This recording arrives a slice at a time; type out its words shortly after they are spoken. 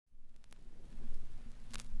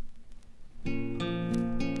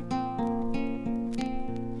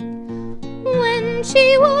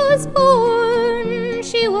she was born,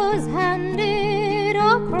 she was handed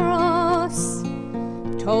a cross,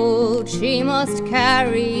 told she must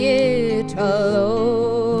carry it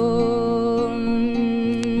alone.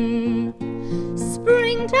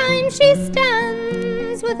 Springtime she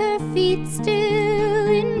stands with her feet still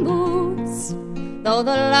in boots, though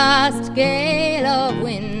the last gale of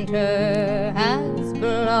winter has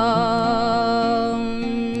blown.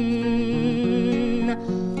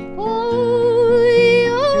 Oh,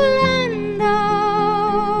 Yolanda,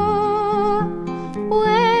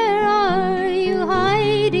 where are you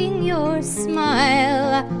hiding your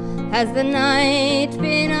smile? Has the night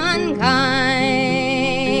been unkind?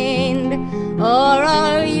 Or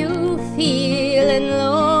are you feeling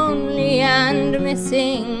lonely and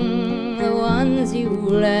missing the ones you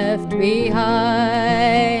left behind?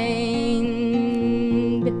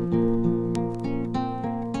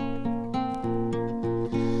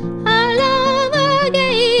 Her lover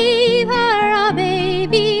gave her a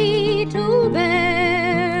baby to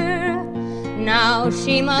bear, now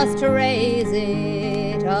she must raise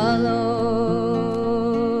it alone.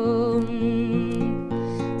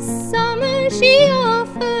 Summer she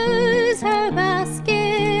offers her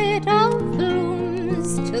basket of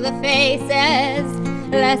blooms to the faces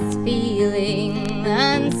less feeling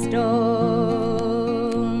than stone.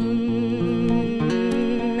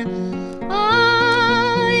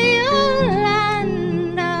 Ah, Yolanda,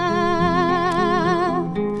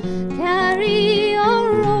 carry your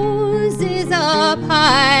roses up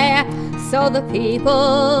high so the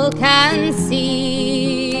people can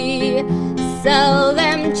see. Sell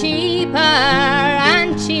them cheaper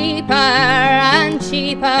and cheaper and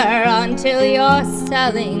cheaper until you're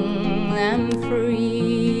selling them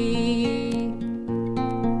free.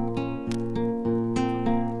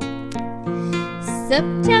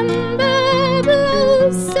 September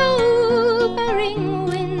blows sobering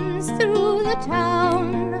winds through the town,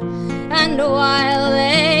 and while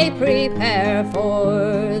they prepare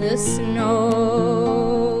for the snow,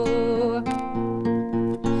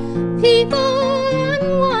 people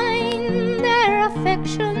unwind their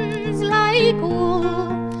affections like wool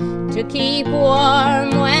to keep warm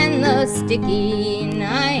when the sticky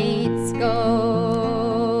nights go.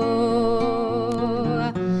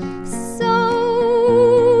 So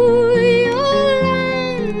Yolanda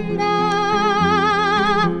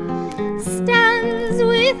stands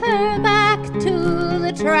with her back to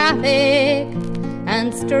the traffic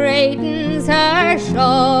and straightens her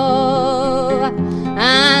shawl,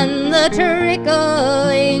 and the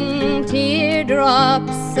trickling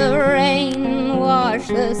teardrops of rain wash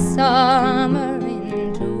the summer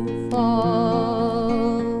into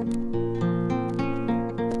fall.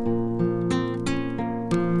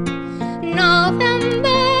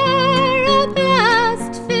 November a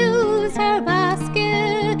blast fills her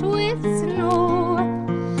basket with snow,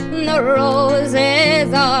 the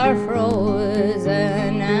roses are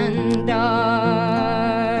frozen and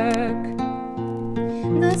dark.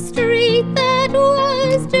 The street that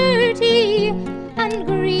was dirty and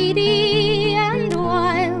greedy and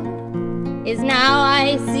wild is now,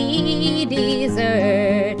 I see,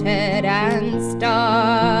 deserted and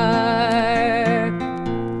stark.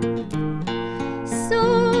 So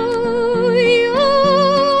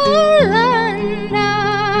Yolanda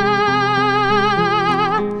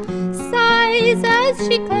sighs as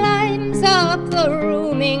she climbs up the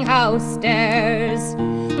rooming house stairs,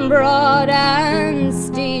 broad and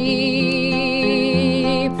steep,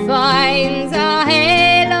 finds a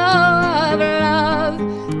halo of love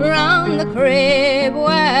round the crib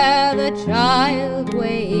where the child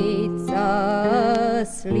waits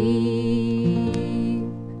asleep.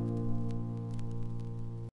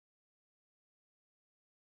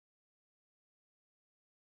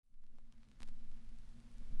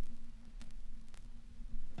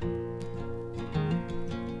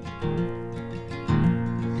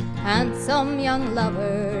 Handsome young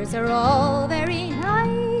lovers are all very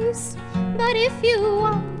nice, but if you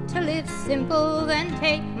want to live simple, then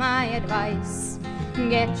take my advice.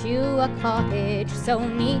 Get you a cottage so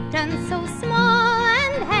neat and so small,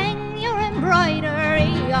 and hang your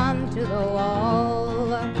embroidery onto the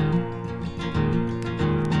wall.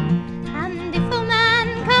 And if a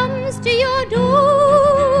man comes to your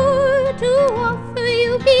door to offer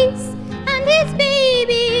you peace and his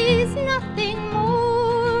baby's nothing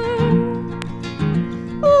more,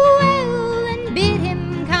 well, then bid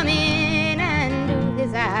him come in and do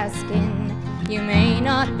his asking. You may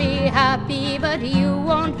not be happy, but you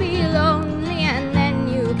won't be lonely, and then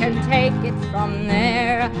you can take it from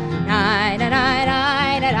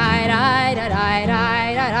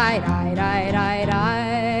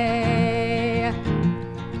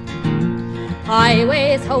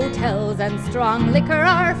hotels and strong liquor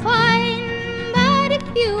are fine, but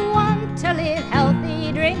if you want to live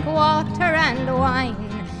healthy, drink water and wine.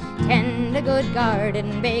 Tend a good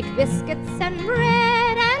garden, bake biscuits and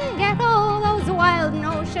bread, and get all those wild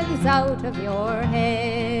notions out of your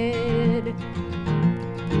head.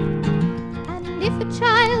 And if a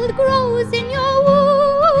child grows in your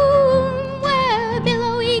womb, wear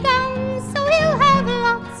billowy gowns so he'll have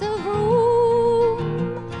lots of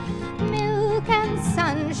room. Milk and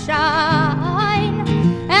sunshine,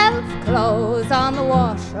 elf clothes on the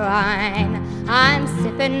wash line. I'm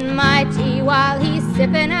sipping my tea while he's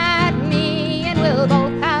sipping at me, and we'll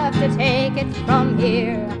both have to take it from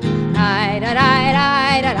here.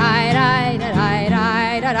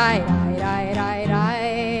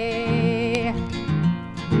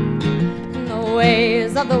 The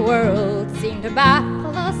ways of the world seem to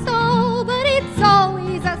baffle us all, but it's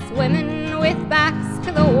always us women with backs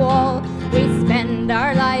to the wall. We spend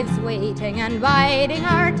our lives waiting and biding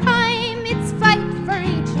our time. It's fight for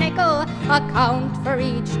each nickel, account for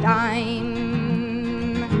each dime.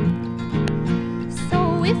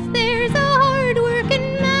 So if there's a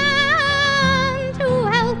hard-working man to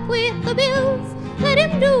help with the bills, let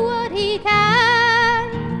him do what he can.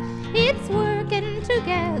 It's working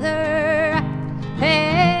together,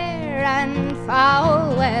 fair and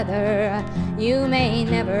foul weather. You may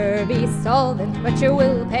never be solvent, but you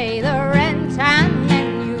will pay the rent, and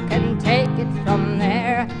then you can take it from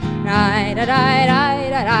there.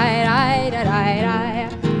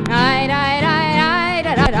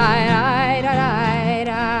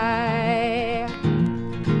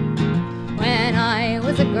 When I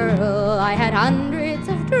was a girl, I had hundreds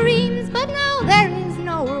of dreams, but now there is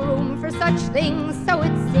no room for such things, so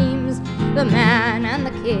it seems. The man and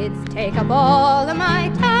the kids take up all of my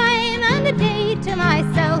time, and a day to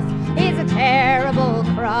myself is a terrible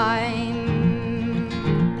crime.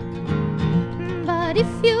 But if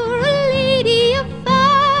you're a lady of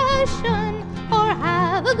fashion, or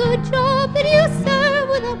have a good job that you serve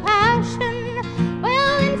with a passion,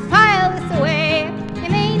 well then file this away, you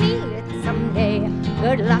may need it someday.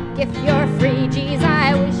 Good luck if you're free, geez,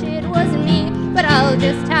 I wish it was me, but I'll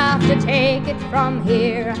just have to take it from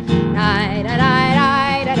here.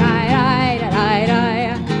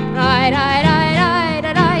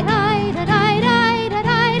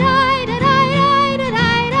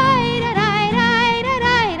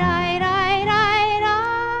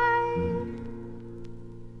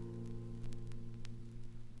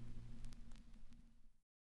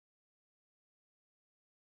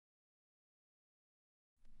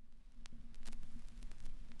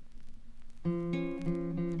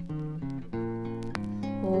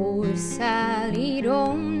 Oh, Sally,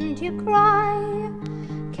 don't you cry.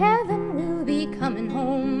 Kevin will be coming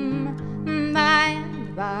home by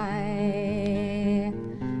and by,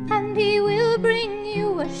 and he will bring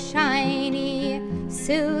you a shiny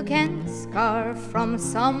silken scarf from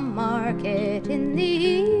some market in the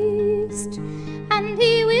east, and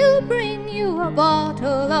he will bring you a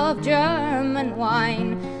bottle of German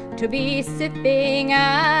wine to be sipping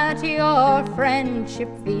at your friendship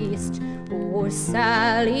feast. Oh,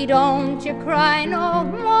 Sally, don't you cry no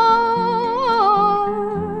more.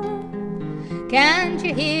 Can't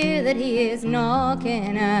you hear that he is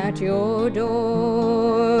knocking at your door?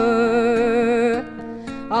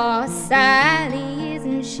 Oh, Sally,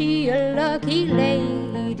 isn't she a lucky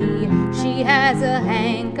lady? She has a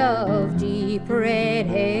hank of deep red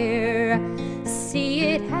hair. See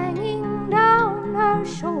it hanging down her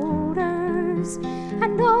shoulders,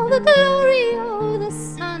 and all the glory of the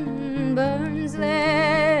sun burns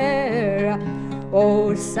there.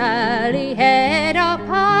 Oh, Sally, head up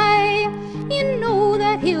high, you know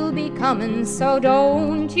that he'll be coming, so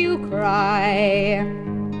don't you cry.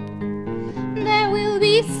 There will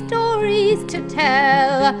be stories to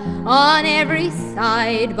tell on every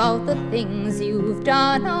side about the things you've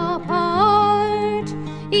done apart.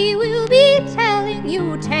 He will be telling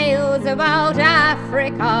you tales about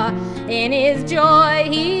Africa. In his joy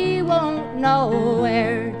he won't know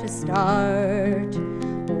where to start.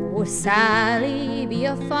 Oh, Sally, be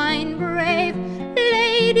a fine, brave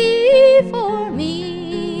lady for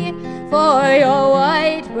me, for your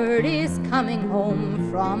white bird is coming home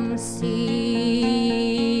from sea.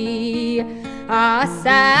 Ah,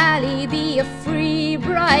 Sally, be a free,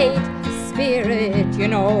 bright spirit. You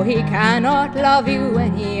know he cannot love you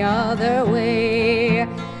any other way.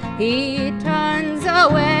 He turns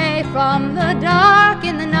away from the dark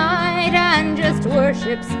in the night and just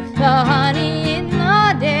worships the honey in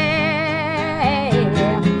the day.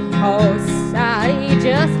 Oh, Sally,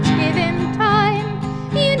 just give him time.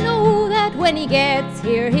 You know that when he gets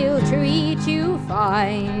here he'll treat you fine.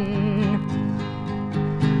 wine.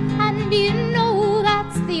 And you know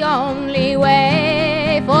that's the only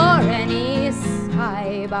way for any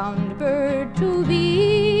skybound bird to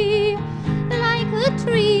be. Like the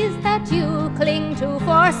trees that you cling to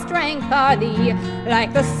for strength are thee,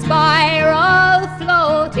 like the spiral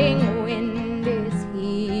floating wind is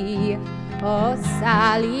he. Oh,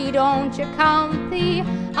 Sally, don't you count the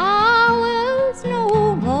hours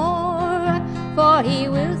no more, for he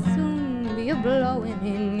will soon be a-blowing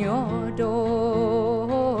in your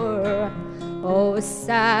door. Oh,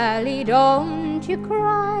 Sally, don't you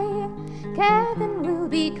cry, Kevin will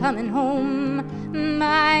be coming home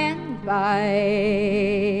by and by,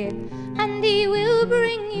 and he will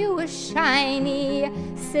bring you a shiny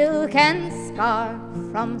silken scarf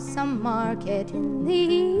from some market in the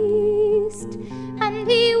east, and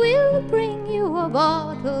he will bring you a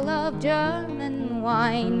bottle of German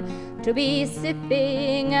wine to be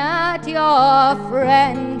sipping at your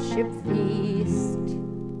friendship feast.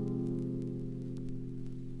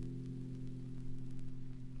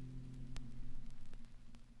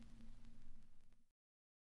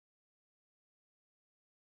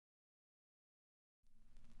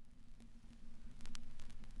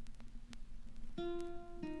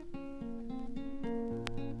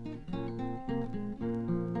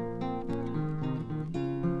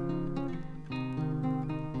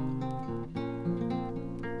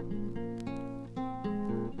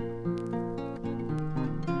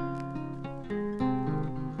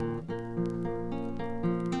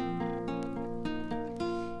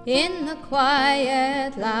 In the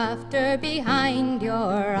quiet laughter behind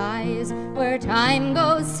your eyes, where time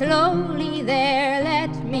goes slowly, there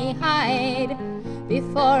let me hide.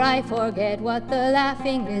 Before I forget what the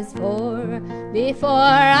laughing is for,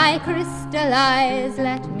 before I crystallize,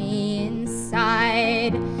 let me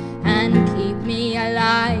inside and keep me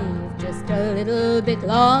alive just a little bit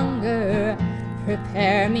longer.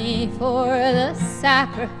 Prepare me for the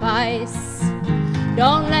sacrifice.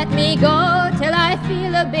 Don't let me go till I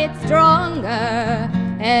feel a bit stronger.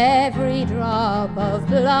 Every drop of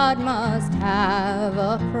blood must have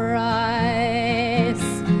a price.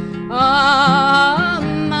 Oh,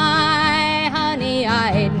 my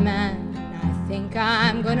honey-eyed man, I think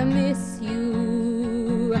I'm gonna miss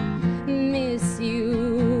you, miss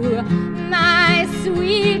you. My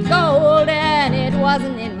sweet golden, it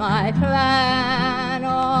wasn't in my plan,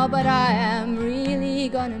 oh, but I am really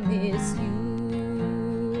gonna miss you.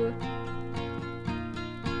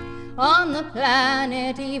 On the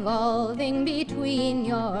planet evolving between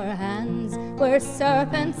your hands, where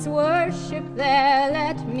serpents worship, there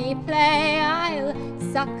let me play. I'll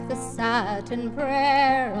suck the satin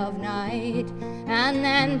prayer of night, and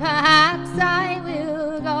then perhaps I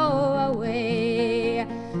will go away.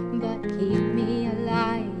 But keep me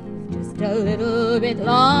alive just a little bit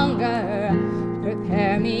longer.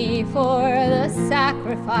 Prepare me for the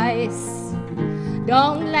sacrifice.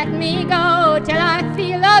 Don't let me go till I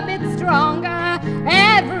feel a bit stronger.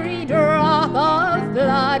 Every drop of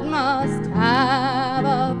blood must have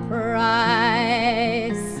a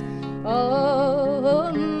price.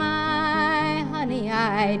 Oh, my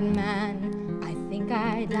honey-eyed man, I think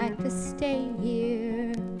I'd like to stay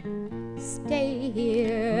here, stay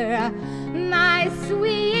here. My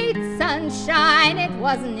sweet sunshine, it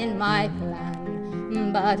wasn't in my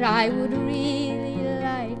plan, but I would really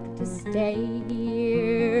like to stay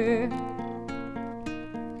here.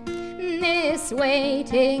 This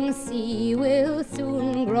waiting sea will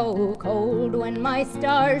soon grow cold when my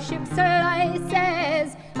starship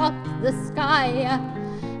slices up the sky,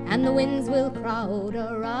 and the winds will crowd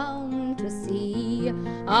around to see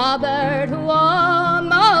a bird who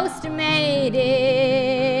almost made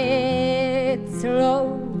it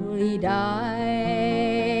slowly die.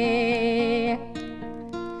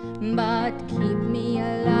 But keep me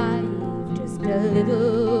alive just a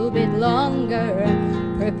little bit longer.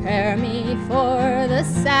 Prepare me for the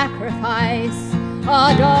sacrifice.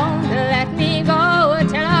 Oh, don't let me go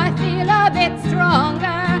till I feel a bit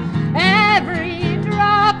stronger. Every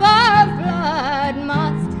drop of blood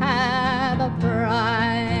must have a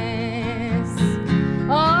price.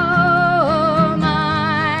 Oh,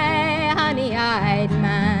 my honey-eyed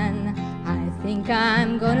man, I think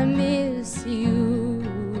I'm gonna miss you,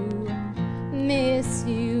 miss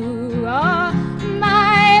you. Oh,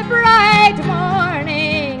 my bright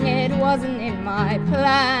morning, it wasn't in my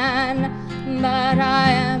plan, but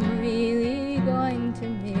I am really going to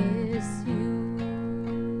miss you.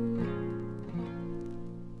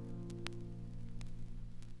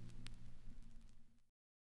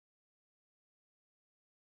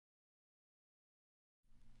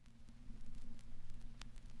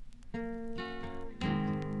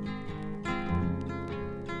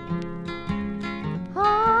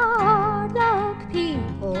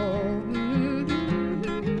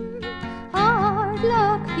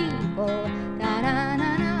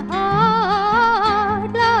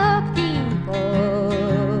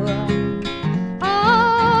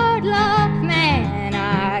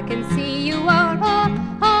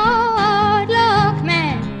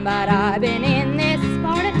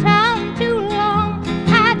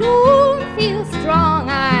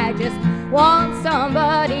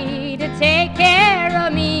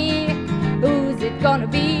 gonna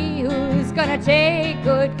be? Who's gonna take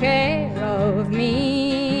good care of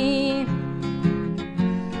me?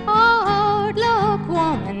 Hard luck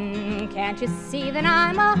woman, can't you see that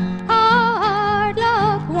I'm a hard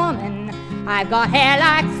luck woman? I've got hair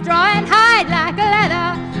like straw and hide like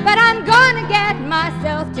leather, but I'm gonna get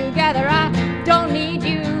myself together. I don't need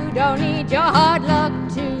you, don't need your hard luck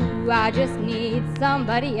too. I just need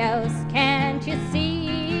somebody else, can't you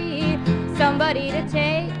see? Somebody to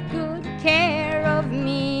take good care of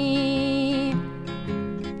me.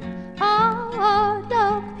 Hard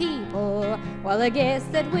luck people, well I guess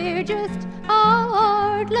that we're just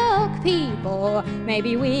hard luck people.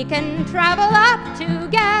 Maybe we can travel up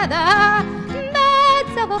together,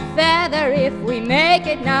 birds of a feather. If we make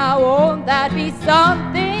it now, won't that be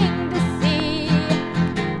something to see?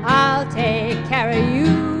 I'll take care of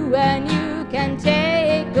you and you can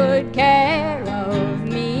take good care of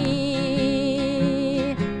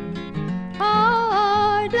me.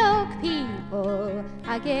 Hard luck people,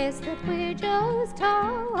 I guess that we're just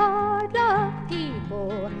hard luck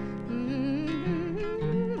people.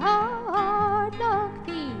 Hard luck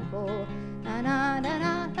people, na na na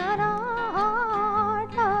na na na,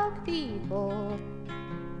 hard luck people.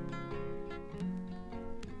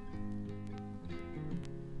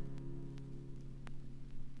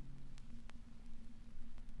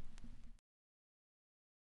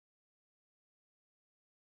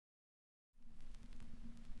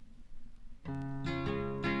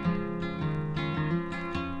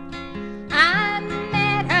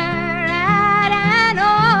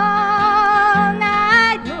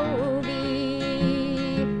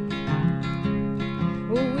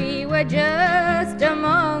 Just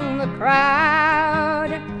among the crowd,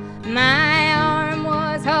 my arm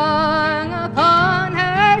was hung upon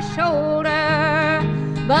her shoulder,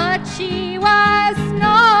 but she was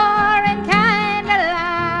snoring kinda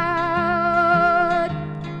loud,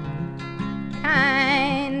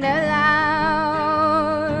 kinda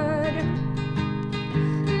loud.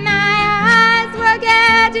 My eyes were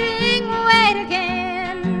getting wet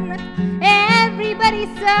again, everybody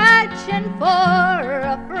searching for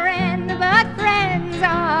a friend, but friends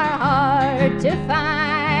are hard to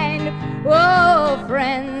find. Oh,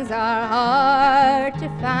 friends are hard to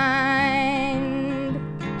find.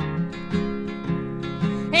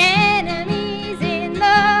 Enemies in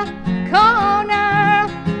the corner,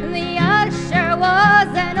 the usher was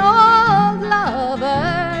an old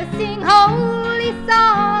lover. Sing holy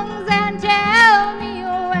songs and tell me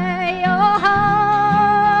where you're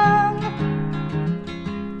home.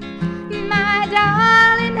 My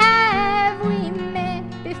darling, have we met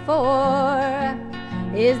before?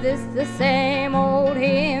 Is this the same old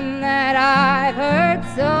hymn that I've heard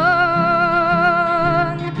sung,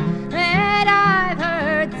 that I've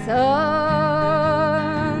heard sung?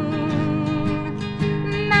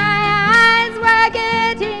 My eyes were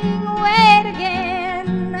getting wet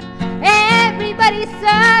again, everybody's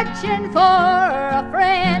searching for a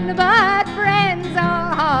friend, but friends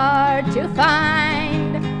are hard to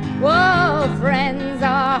find. Whoa, friends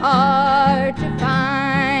are hard to find.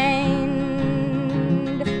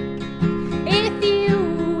 If you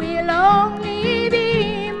will only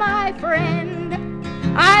be my friend,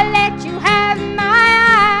 I'll let you have my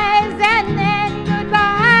eyes, and then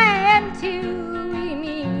goodbye until we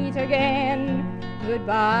meet again.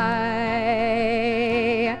 Goodbye,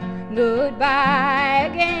 goodbye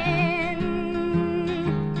again,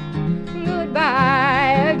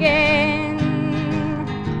 goodbye again.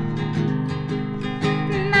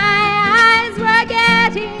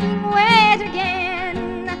 Getting wet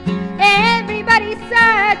again, everybody's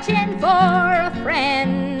searching for a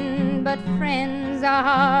friend, but friends are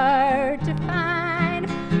hard to find.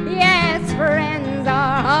 Yes, friends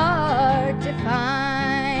are hard to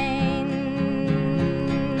find.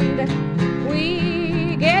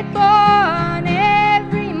 We get born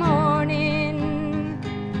every morning,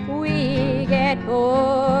 we get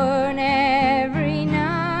born every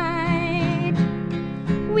night.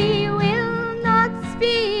 We will not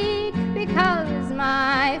speak because,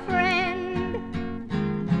 my friend,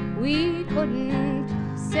 we couldn't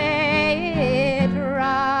say it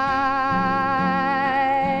right.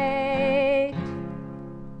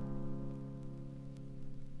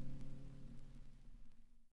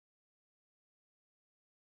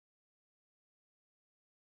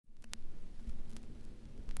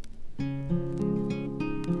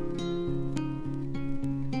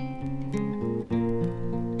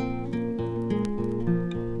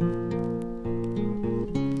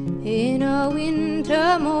 In a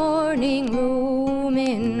winter morning room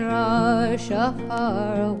in Russia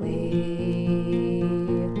far away,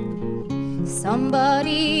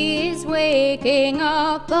 Somebody is waking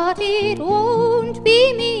up, but it won't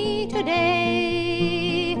be me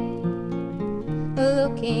today.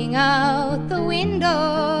 Looking out the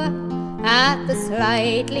window at the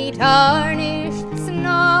slightly tarnished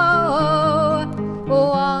snow,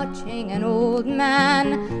 watching an old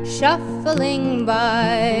man shuffling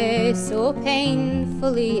by so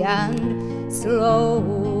painfully and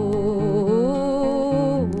slow.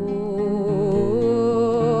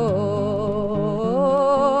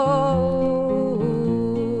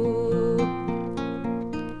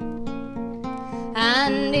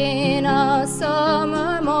 And in a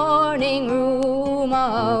summer morning room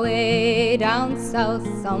away down south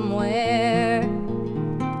somewhere,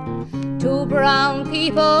 two brown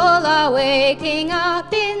people are waking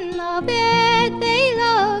up in the bed they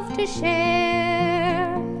love to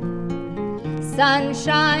share.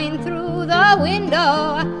 Sunshine through the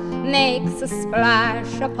window makes a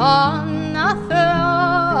splash upon the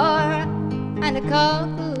floor, and a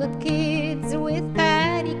couple of kids with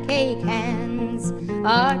patty cake hands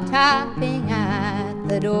are tapping at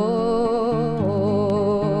the door.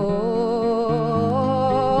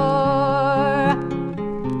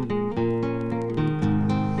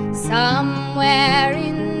 Somewhere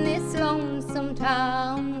in this lonesome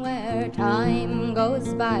town where time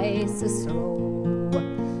goes by so slow,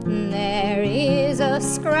 there is a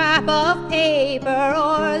scrap of paper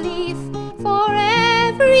or leaf for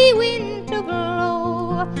every wind to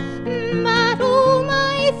blow. But oh,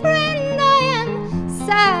 my friend, I am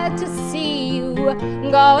sad to see you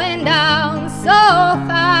going down so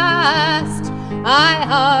fast. I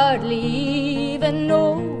hardly even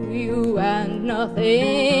know you, and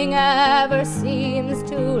nothing ever seems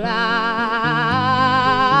to last.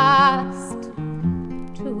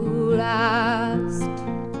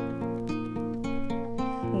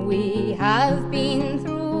 We have been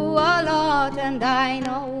through a lot, and I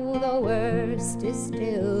know the worst is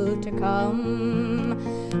still to come.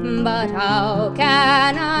 But how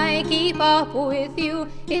can I keep up with you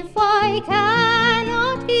if I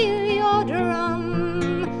cannot hear your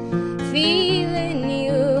drum? Feeling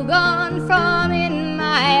you gone from in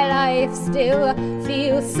my life still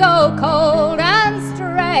feels so cold and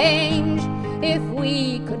strange. If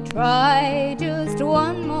we could try just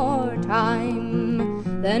one more time,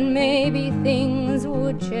 then maybe things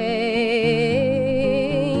would change.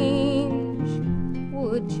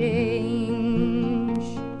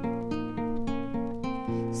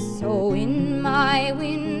 So in my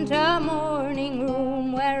winter morning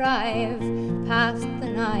room where I've passed the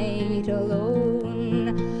night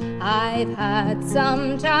alone, I've had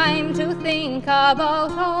some time to think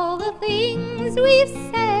about all the things we've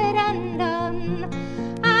said and done.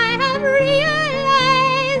 I have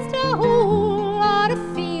realized a whole lot of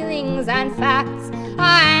feelings and facts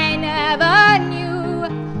I never knew.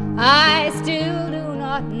 I still do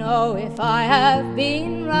not know if I have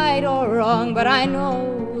been right or wrong, but I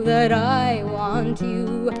know that I want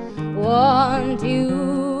you, want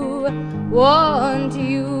you, want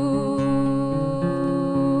you.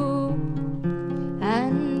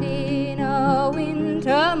 And in a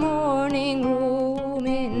winter morning room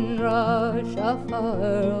in Russia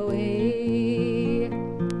far away,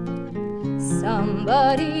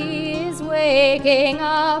 somebody is waking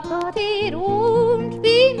up, but it won't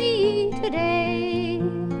be me today.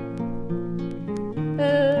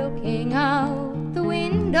 Looking out the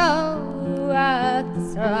window at the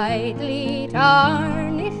slightly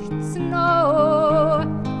tarnished snow,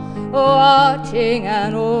 watching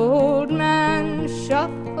an old man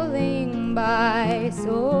shuffling by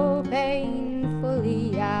so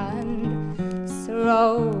painfully and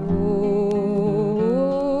slow.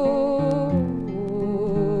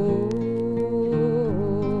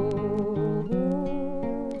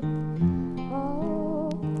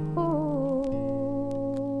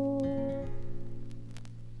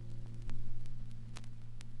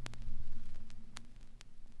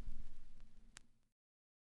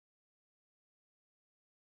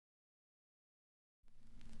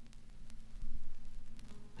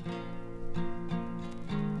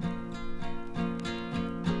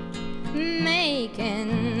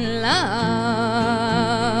 Making love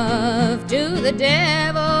to the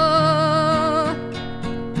devil,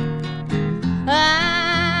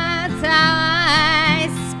 that's how I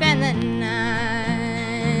spend the night.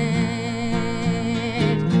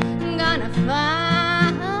 Gonna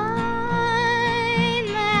find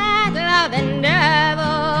that loving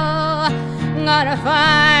devil, gonna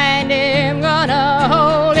find him, gonna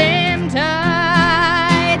hold him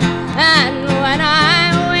tight. And when I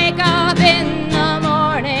in the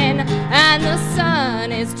morning and the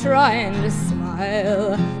sun is trying to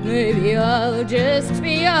smile, maybe you'll just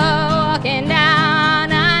be walking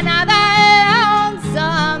down another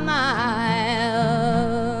lonesome aisle,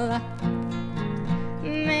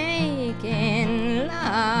 making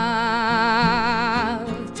love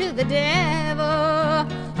to the devil.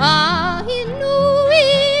 Oh, you know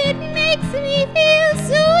it makes me feel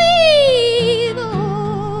so evil.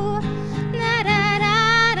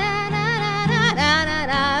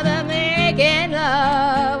 But making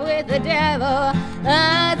love with the devil,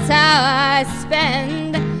 that's how I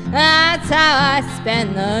spend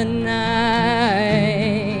the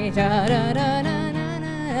night.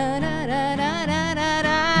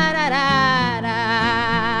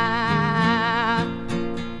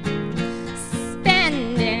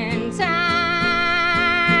 Spending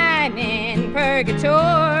time in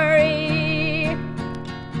purgatory.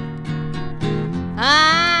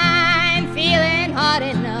 I'm feeling hot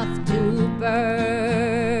enough to burn.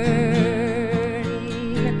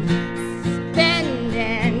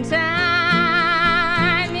 Spending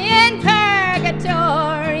time in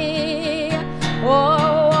purgatory.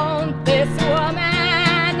 Oh, won't this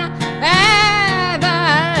woman ever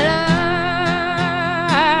learn?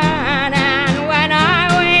 And when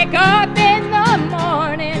I wake up in the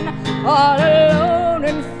morning, all alone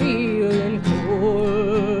and feeling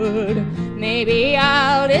cold, maybe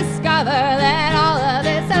I'll discover that all of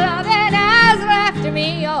this loving has left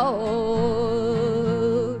me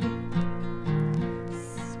old.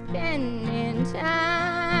 Spending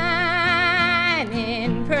time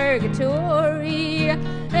in purgatory,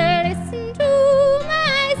 listen to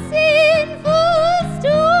my sinful story.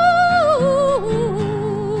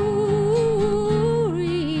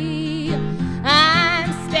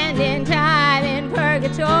 I'm spending time in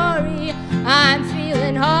purgatory. I'm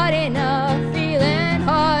feeling hot enough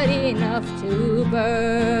to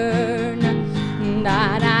burn.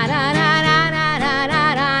 Da da da da da da da da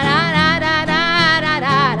da da da da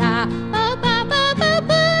da da. Oh, ba ba ba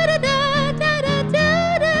ba da da da da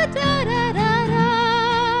da da da da da.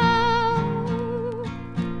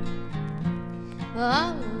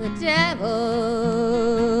 Oh, the devil,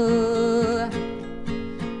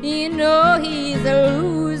 you know he's a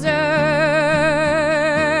loser,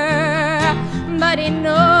 but he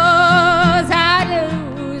knows how to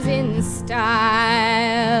lose in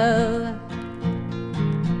style.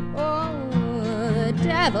 Oh, the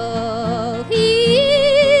devil,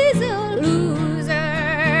 he's a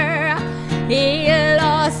loser. He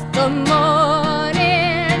lost the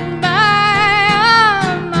morning by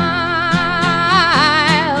a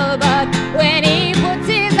mile, but when he puts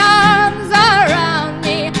his arms around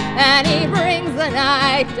me and he brings the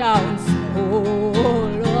night down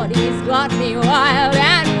slow, Lord, he's got me wild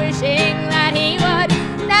and wishing that he would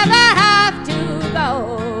never have to go.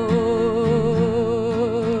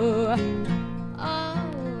 Oh,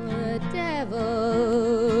 the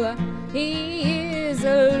devil, he is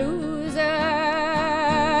a loser,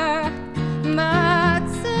 but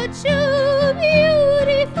such a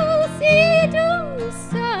beautiful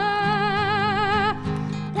seducer.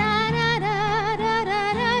 Da da da da da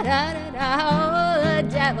da da da. Oh, the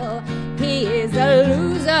devil, he is a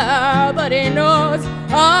loser, but he knows,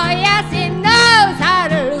 oh yes, he knows how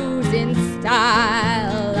to lose in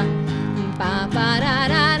style. Ba ba da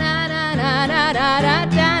da da da da da da da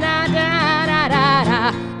da da da da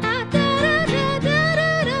da.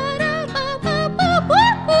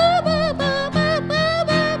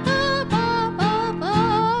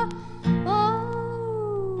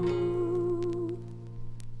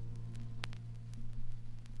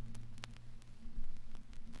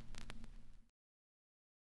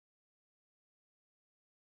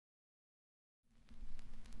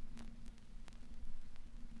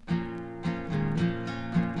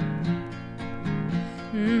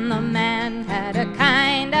 The man had a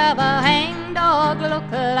kind of a hangdog look,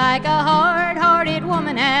 like a hard-hearted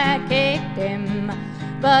woman had kicked him.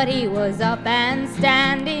 But he was up and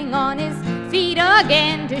standing on his feet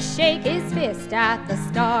again to shake his fist at the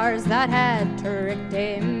stars that had tricked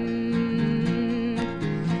him.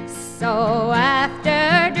 So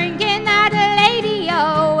after drinking that lady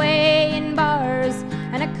away in bars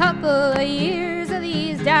and a couple of years of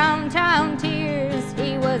these downtown tears,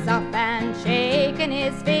 he was up and shaking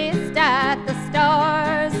his fist at the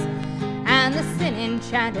stars and the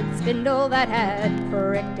sin-enchanted spindle that had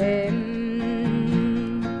pricked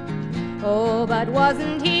him. Oh, but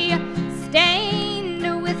wasn't he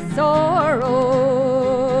stained with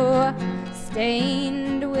sorrow,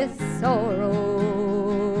 stained with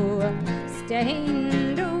sorrow,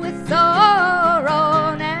 stained with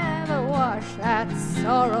sorrow, never wash that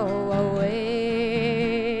sorrow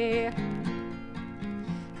away.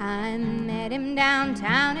 I met him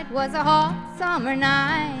downtown at was a hot summer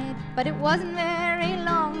night, but it wasn't very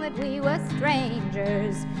long that we were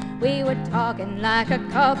strangers. We were talking like a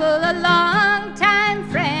couple of long-time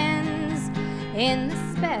friends in the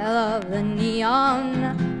spell of the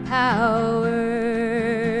neon powers.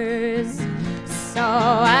 So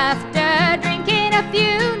after drinking a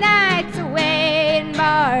few nights away in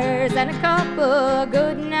bars and a couple of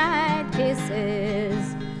goodnight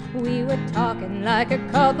kisses, we were talking like a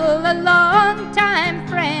couple of long-time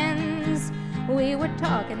friends. We were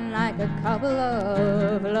talking like a couple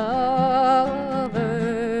of lovers.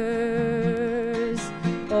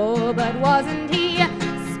 Oh, but wasn't he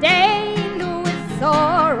stained with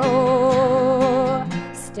sorrow?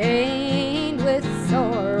 Stained with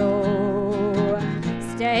sorrow.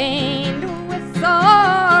 Stained with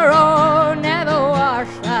sorrow. Never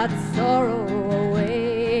wash that sorrow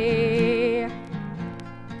away.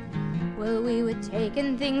 Well, we were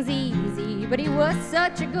taking things easy, but he was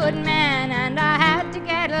such a good man, and I had to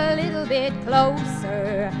get a little bit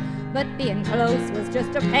closer. But being close was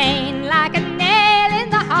just a pain, like a nail in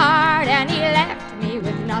the heart, and he left me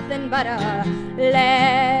with nothing but a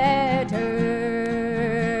letter.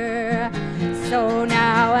 So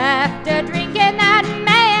now after drinking that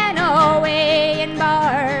man away in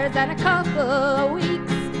bars and a couple of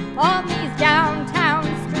weeks on these downtown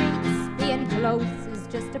streets, being close is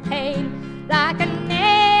just a pain, like a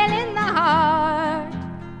nail in the heart.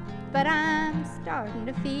 But I'm starting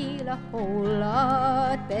to feel a whole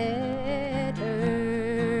lot better.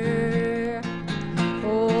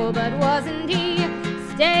 Oh, but wasn't he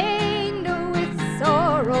stained with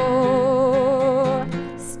sorrow?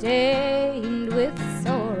 Stained with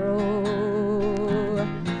sorrow.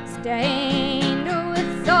 Stained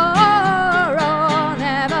with sorrow.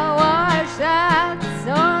 Never wash that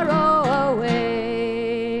sorrow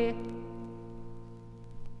away.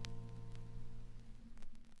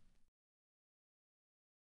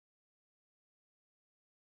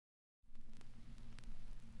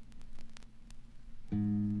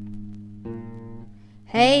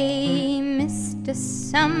 Hey, Mr.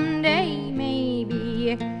 Someday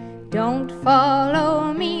Maybe, don't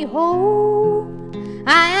follow me home.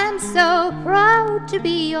 I am so proud to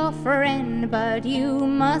be your friend, but you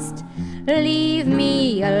must leave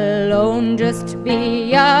me alone. Just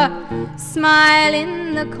be a smile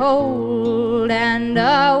in the cold and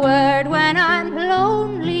a word when I'm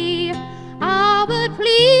lonely. Oh, but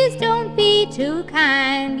please don't be too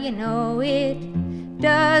kind, you know it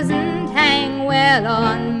doesn't hang well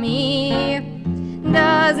on me.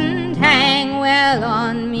 Doesn't hang well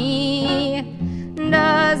on me.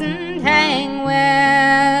 Doesn't hang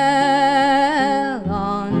well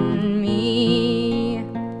on me.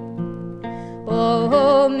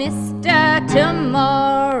 Oh, Mr.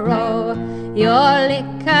 Tomorrow, your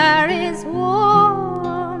liquor is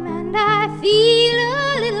warm, and I feel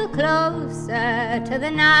a little closer to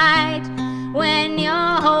the night when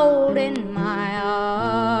you're holding my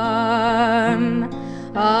arm.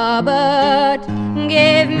 Ah, but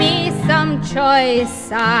give me some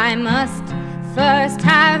choice. I must first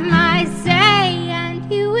have my say,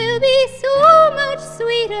 and you will be so much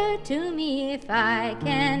sweeter to me if I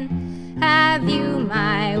can have you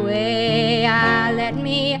my way. Ah, let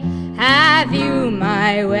me have you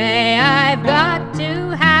my way. I've got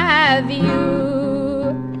to have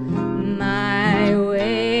you my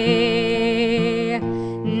way.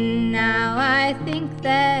 Now I think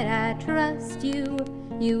that I trust you.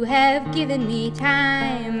 You have given me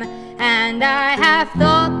time, and I have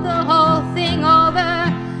thought the whole thing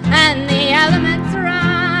over, and the elements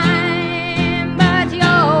rhyme. But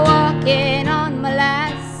you're walking on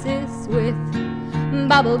molasses with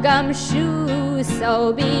bubblegum shoes,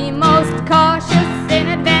 so be most cautious in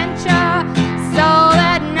adventure, so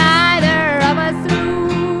that neither of us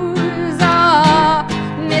lose. Oh,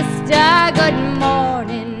 Mr. Good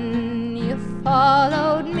Morning, you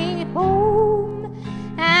followed me home,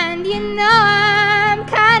 and you know I'm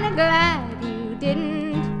kinda glad you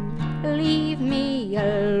didn't leave me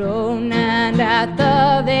alone. And at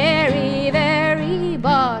the very, very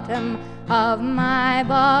bottom of my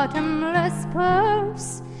bottomless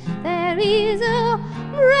purse, there is a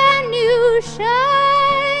brand new,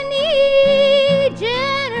 shiny,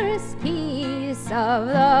 generous piece of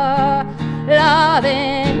the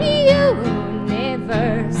loving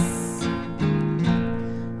universe.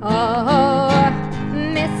 Oh,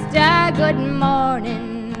 Mr. Good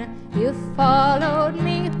Morning, you followed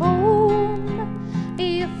me home.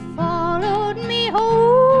 You followed me home.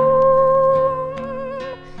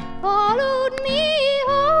 Followed me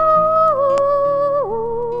home.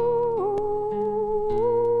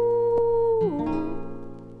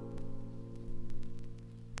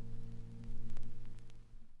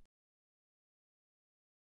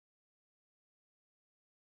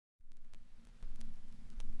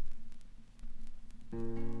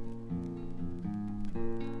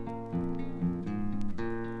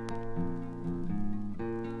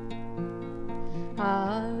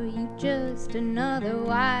 you just another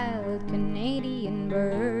wild Canadian bird?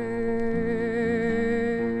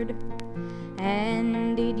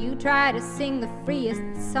 And did you try to sing the freest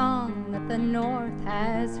song that the North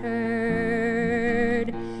has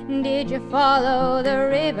heard? Did you follow the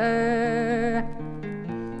river?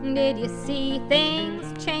 Did you see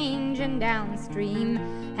things changing downstream?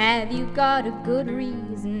 Have you got a good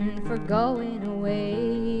reason for going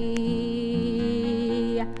away?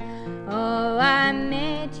 Oh, I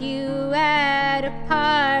met you at a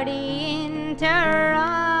party in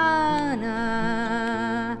Tirana,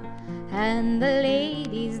 and the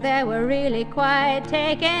ladies there were really quite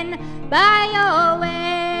taken by your ways.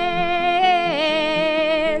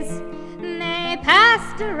 They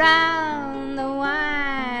passed around the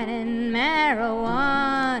wine and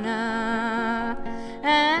marijuana,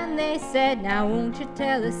 and they said, now won't you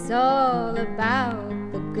tell us all about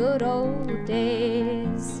the good old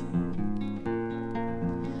days,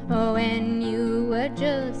 when you were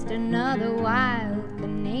just another wild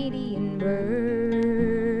Canadian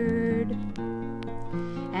bird,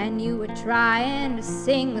 and you were trying to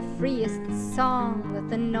sing the freest song that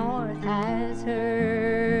the North has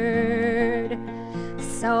heard.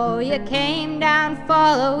 So you came down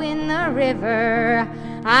following the river.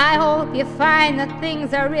 I hope you find that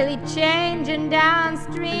things are really changing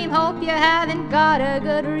downstream. Hope you haven't got a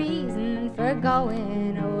good reason for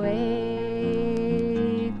going away.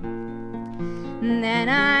 Then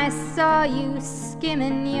I saw you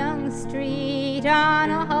skimming Yonge Street on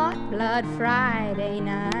a hot blood Friday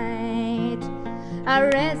night, a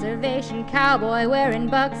reservation cowboy wearing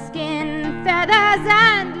buckskin feathers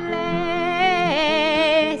and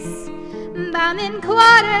lace, bumming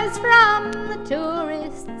quarters from the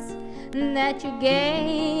tourists that you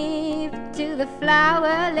gave to the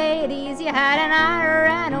flower ladies you had, and I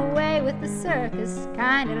ran away with the circus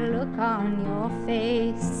kind of look on your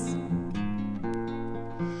face.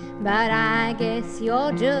 But I guess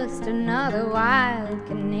you're just another wild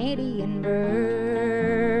Canadian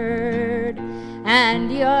bird,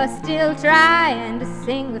 and you're still trying to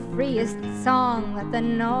sing the freest song that the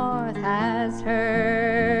North has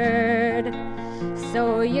heard.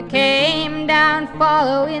 So you came down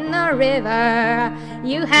following the river.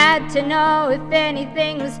 You had to know if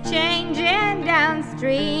anything was changing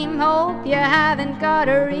downstream. Hope you haven't got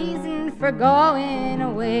a reason for going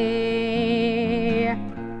away.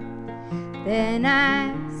 Then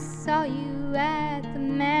I saw you at the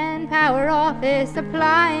Manpower office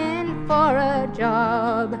applying for a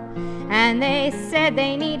job, and they said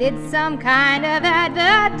they needed some kind of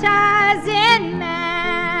advertising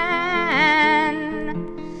man.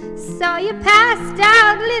 So you passed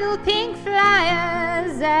out little pink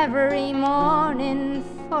flyers every morning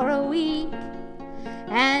for a week,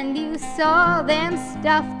 and you saw them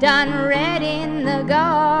stuffed unread in the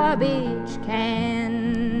garbage can.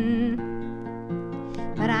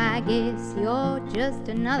 But I guess you're just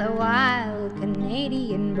another wild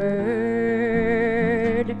Canadian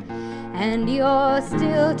bird, and you're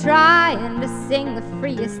still trying to sing the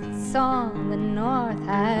freest song the North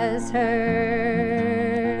has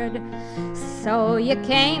heard. So you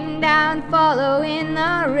came down following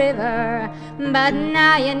the river, but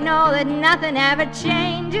now you know that nothing ever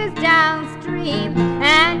changes downstream,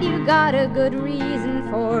 and you got a good reason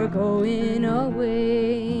for going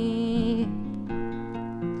away.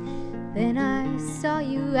 Then I saw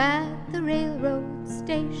you at the railroad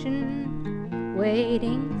station,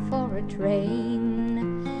 waiting for a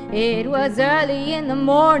train. It was early in the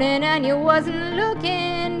morning and you wasn't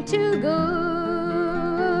looking too good.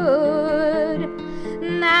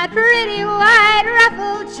 That pretty white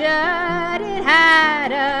ruffled shirt, it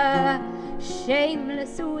had a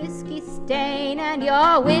shameless whiskey stain, and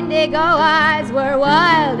your Wendigo eyes were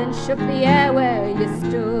wild and shook the air where you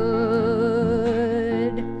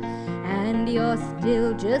stood. And you're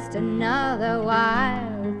still just another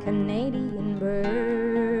wild Canadian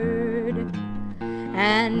bird,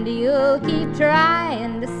 and you'll keep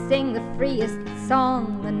trying to sing the freest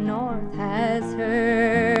song the North has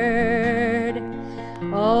heard.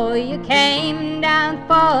 Oh, you came down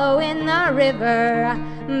following the river,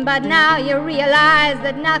 but now you realize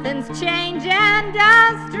that nothing's changing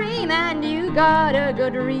downstream, and you got a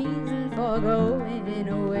good reason for going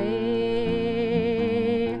away.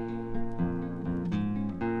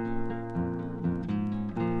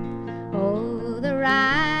 Oh, the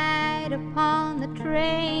ride upon the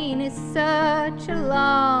train is such a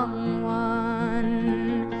long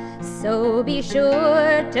one, so be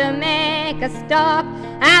sure to make a stop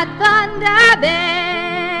at Thunder Bay.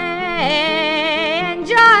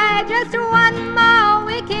 Enjoy just one more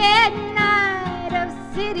wicked night of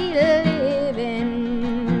city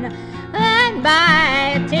living,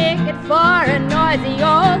 buy a ticket for a noisy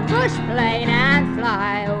old bush plane and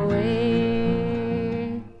fly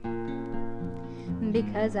away.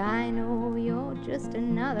 Because I know you're just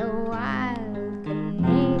another wild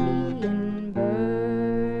Canadian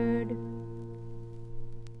bird.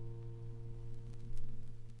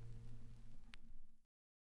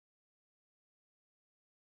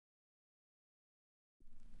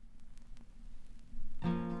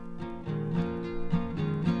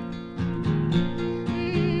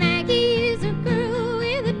 Maggie is a girl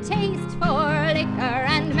with a taste for liquor,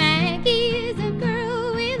 and Maggie is a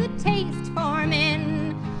girl with a taste for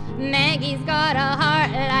men. Maggie's got a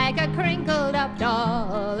heart like a crinkled up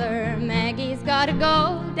dollar. Maggie's gotta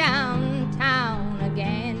go downtown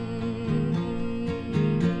again.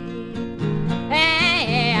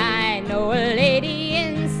 Hey, I know a lady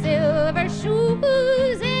in silver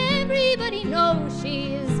shoes. Everybody knows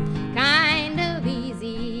she's kind of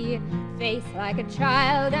easy. Face like a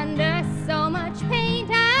child under so much paint.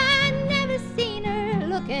 I've never seen her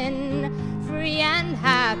looking free and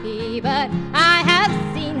happy, but I have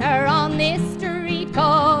seen her on this street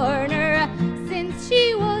corner since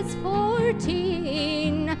she was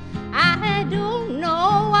 14. I don't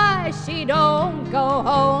know why she don't go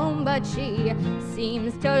home, but she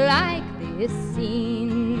seems to like this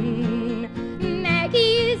scene.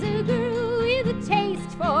 Maggie is a girl with a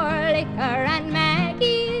taste for liquor, and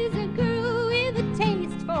Maggie is a girl with a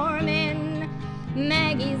taste for men.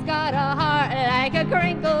 Maggie's got a heart like a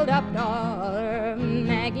crinkled up dollar.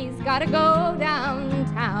 Maggie's gotta go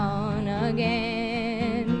downtown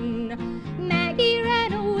again. Maggie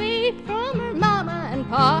ran away from her mama and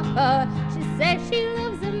papa. She said she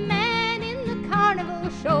loves a man in the carnival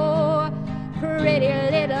show. Pretty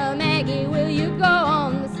little Maggie, will you go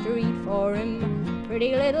on the street for him?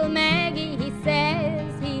 Pretty little Maggie, he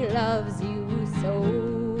says he loves you so.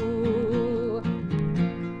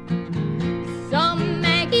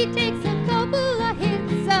 Maggie takes a couple of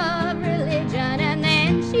hits of religion, and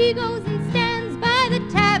then she goes and stands by the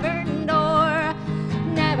tavern door.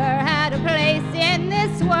 Never had a place in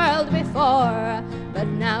this world before, but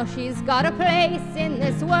now she's got a place in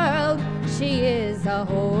this world. She is a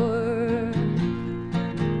whore.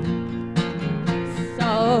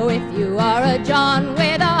 So if you are a John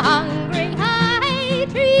with a hungry eye,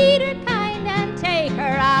 treat her kind and take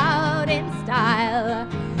her out in style.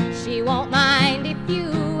 She won't mind if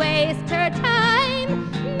you waste her time.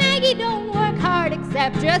 Maggie don't work hard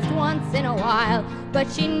except just once in a while, but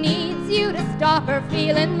she needs you to stop her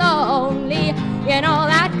feeling lonely. You know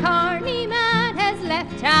that Carney man has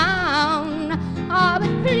left town. Oh,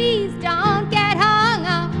 but please don't get hung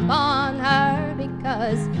up on her,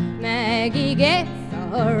 because Maggie gets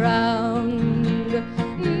around.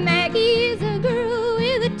 Maggie is a girl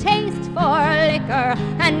with a taste for liquor,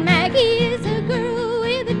 and Maggie is a girl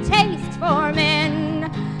with a taste for men.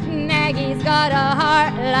 Maggie's got a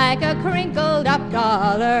heart like a crinkled up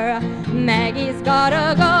dollar. Maggie's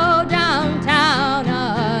gotta go